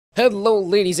Hello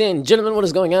ladies and gentlemen, what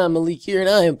is going on? Malik here, and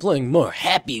I am playing more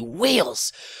Happy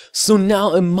Wheels. So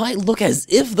now it might look as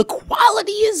if the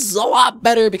quality is a lot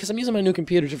better because I'm using my new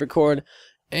computer to record,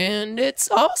 and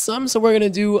it's awesome. So we're gonna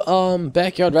do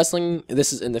backyard wrestling.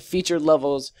 This is in the featured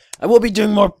levels. I will be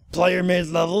doing more player-made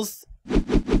levels,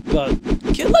 but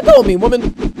can't let go of me,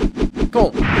 woman. Come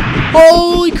on.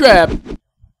 Holy crap.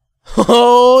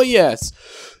 Oh yes.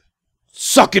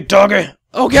 Suck it, doggy.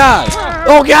 Oh god.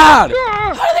 Oh god.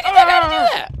 How did they get that guy to do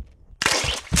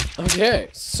that? Okay,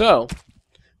 so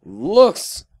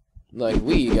looks like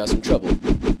we got some trouble.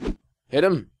 Hit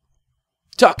him.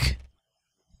 Tuck.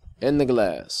 In the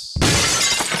glass.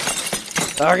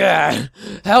 Oh god.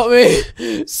 Help me,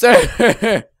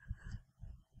 sir.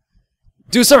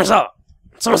 Do somersault.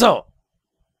 Somersault.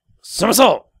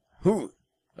 Somersault.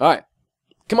 Alright.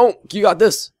 Come on, you got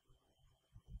this.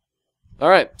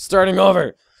 Alright, starting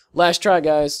over. Last try,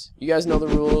 guys. You guys know the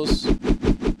rules.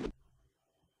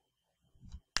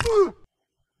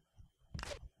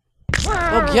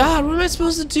 Oh god, what am I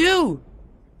supposed to do?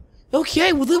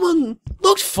 Okay, well that one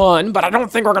looked fun, but I don't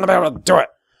think we're gonna be able to do it.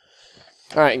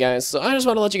 Alright guys, so I just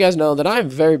want to let you guys know that I'm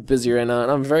very busy right now,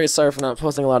 and I'm very sorry for not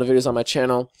posting a lot of videos on my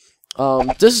channel.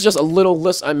 This is just a little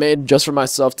list I made just for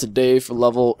myself today for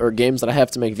level or games that I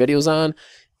have to make videos on.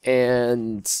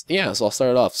 And yeah, so I'll start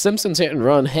it off. Simpsons Hit and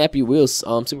Run, Happy Wheels,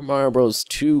 Super Mario Bros.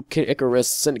 2, Kid Icarus,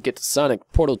 Syndicate, Sonic,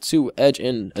 Portal 2, Edge,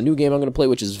 and a new game I'm gonna play,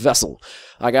 which is Vessel.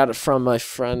 I got it from my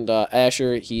friend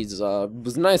Asher. He's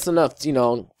was nice enough, to, you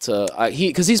know, to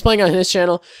because he's playing on his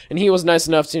channel, and he was nice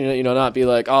enough to not be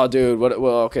like, oh dude, what?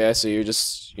 Well, okay, so you're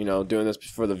just doing this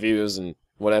for the views and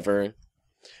whatever.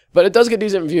 But it does get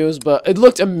decent views. But it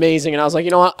looked amazing, and I was like, you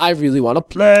know what, I really want to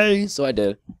play, so I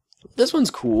did. This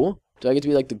one's cool. Do I get to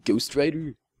be like the Ghost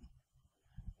Rider?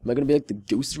 Am I gonna be like the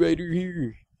Ghost Rider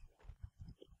here?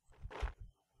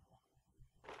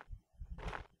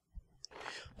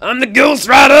 I'm the Ghost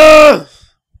Rider!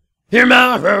 Hear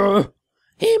my roar!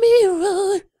 Hear me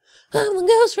roar! I'm the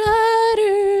Ghost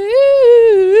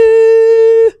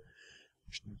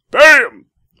Rider! BAM!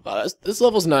 This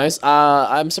level's nice.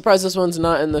 I'm surprised this one's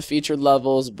not in the featured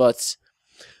levels, but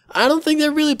I don't think they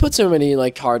really put so many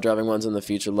like hard driving ones in the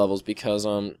featured levels because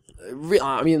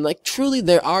I mean, like, truly,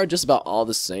 they are just about all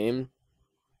the same.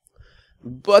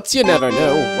 But you never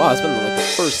know. Wow, it's been like the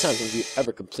first time since we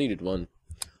ever completed one.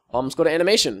 Let's go to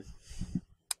animation.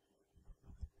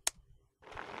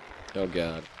 Oh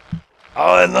god.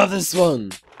 Oh, I love this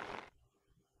one.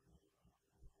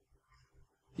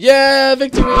 Yeah,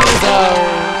 victory is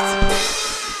ours.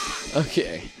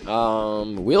 Okay.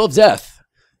 Wheel of Death.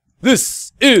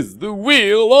 This is the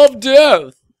Wheel of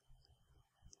Death.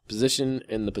 Position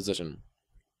in the position.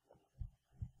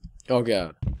 Oh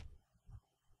god.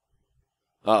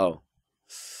 Uh-oh.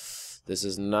 This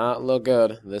does not look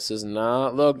good. This does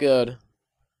not look good.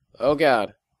 Oh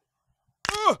god.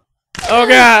 Oh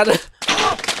god!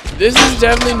 This is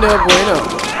definitely no bueno.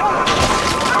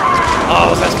 Oh,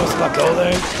 was I supposed to let go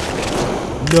there?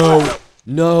 No.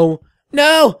 No.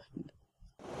 No!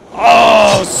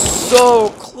 Oh, so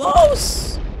close!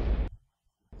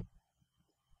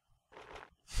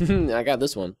 I got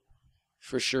this one.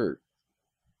 For sure.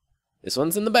 This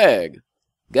one's in the bag.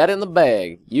 Got it in the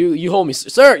bag. You hold me.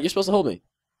 Sir, you're supposed to hold me.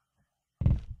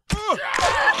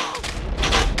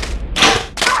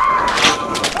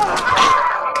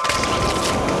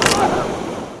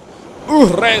 Ooh,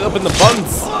 right up in the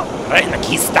buns. Right in the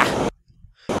kista.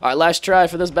 Alright, last try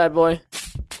for this bad boy.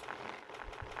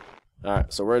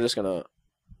 Alright, so we're just gonna...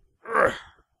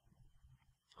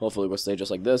 Hopefully we'll stay just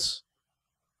like this.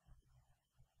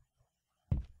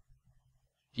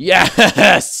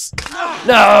 Yes!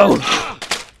 No!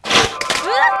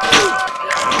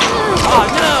 Oh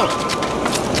no!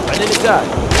 I didn't die.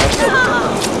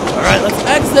 Alright, let's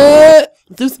exit!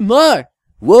 There's more!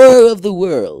 War of the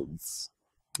Worlds.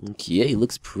 Okay,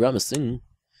 looks promising.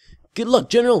 Good luck,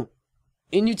 General!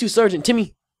 And you too, Sergeant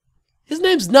Timmy. His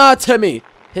name's not Timmy!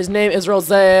 His name is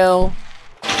Rosale.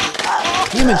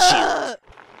 Human shield.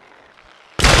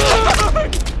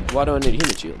 Why do I need a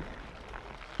human shield?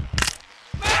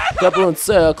 Corporal and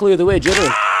Sir, clear the way,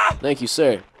 General. Thank you,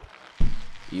 sir.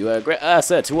 You are a great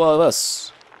asset to all of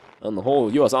us and the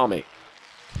whole U.S. Army.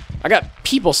 I got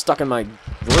people stuck in my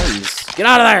rooms. Get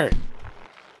out of there!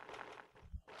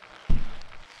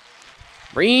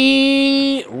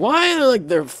 Why are like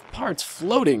their parts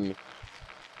floating?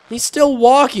 He's still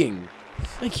walking.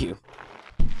 Thank you.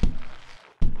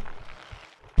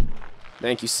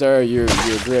 Thank you, sir. You're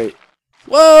great.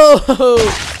 Whoa!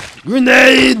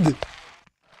 Grenade!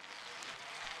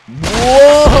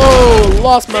 Whoa!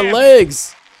 Lost my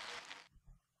legs!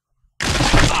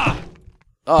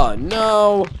 Oh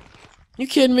no! You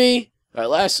kidding me? All right,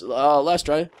 last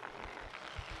try.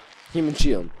 Human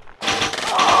shield.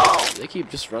 They keep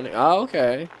just running. Oh,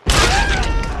 okay.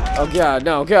 Oh god,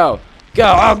 no, go! Go!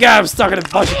 Oh god, I'm stuck in a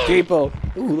bunch of people!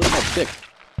 Ooh, look at my dick.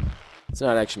 It's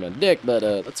not actually my dick, but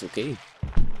that's okay.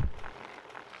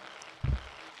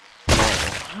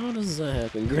 Oh, how does that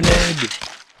happen? Grenade!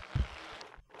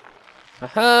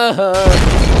 Ha.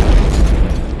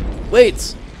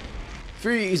 Wait!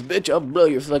 Freeze, bitch, I'll blow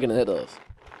your fucking head off.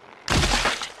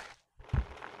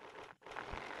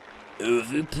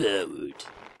 Overpowered.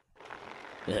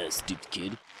 Ah, stupid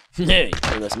kid. Hey,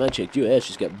 unless my checked your ass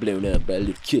just got blown up by a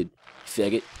little kid.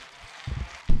 Faggot.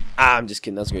 Ah, I'm just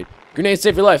kidding, that's great. Grenade,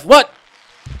 save your life. What?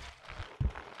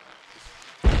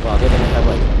 Wow, they're gonna have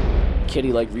like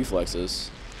kitty-like reflexes.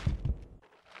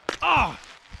 Ah!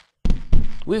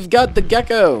 We've got the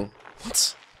gecko.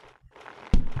 What?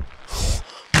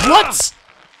 What?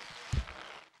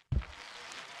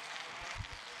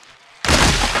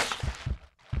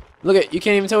 Look at, you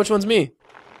can't even tell which one's me.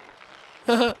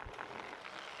 We're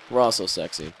all so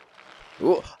sexy.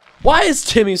 Ooh. Why is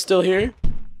Timmy still here?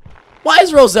 Why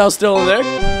is Roselle still in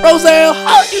there? Roselle,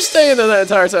 how did you stay in there that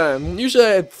entire time? Usually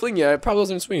I'd fling you, I probably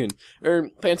wasn't swinging. Or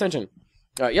paying attention.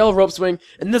 Alright, yellow rope swing,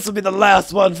 and this will be the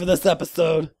last one for this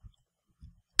episode.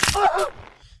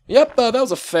 Yep, that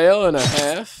was a fail and a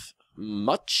half.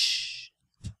 Much.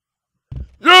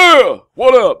 Yeah!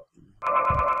 What up?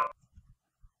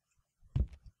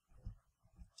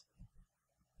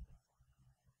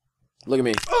 Look at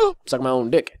me. Suck my own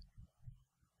dick.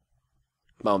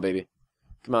 Come on, baby.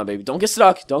 Come on, baby. Don't get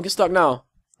stuck. Don't get stuck now.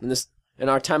 In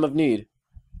our time of need.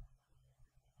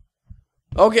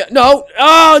 Okay. No.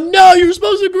 Oh, no. You're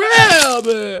supposed to grab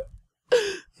it.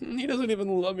 He doesn't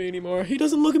even love me anymore. He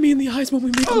doesn't look at me in the eyes when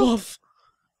we make love.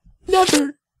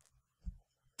 Never.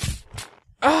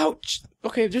 Ouch.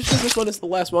 Okay, just because this one is the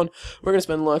last one, we're going to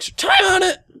spend a little extra time on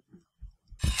it.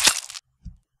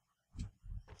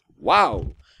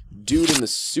 Wow. Dude in the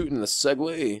suit and the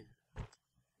Segway.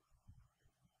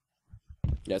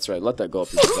 Yeah, that's right. Let that go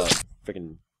up your butt.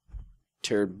 Freaking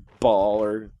turd ball,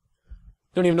 or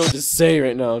don't even know what to say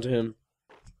right now to him.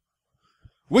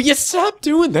 Will you stop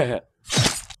doing that?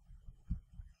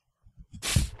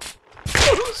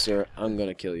 Sir, I'm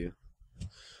gonna kill you.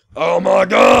 Oh my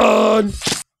god!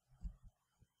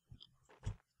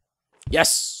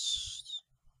 Yes!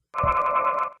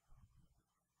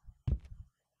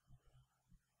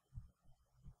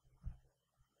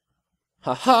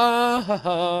 Ha ha ha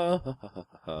ha ha ha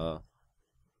ha.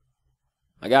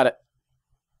 I got it.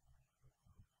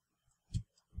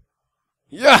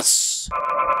 Yes!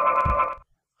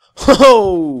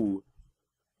 Ho!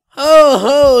 Ho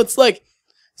ho! It's like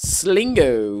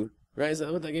Slingo. Right? Is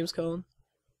that what that game's called?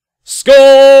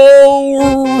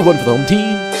 Score! One for the home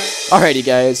team. Alrighty,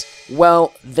 guys. Well,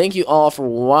 thank you all for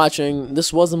watching.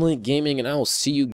 This was SMLE Gaming, and I will see you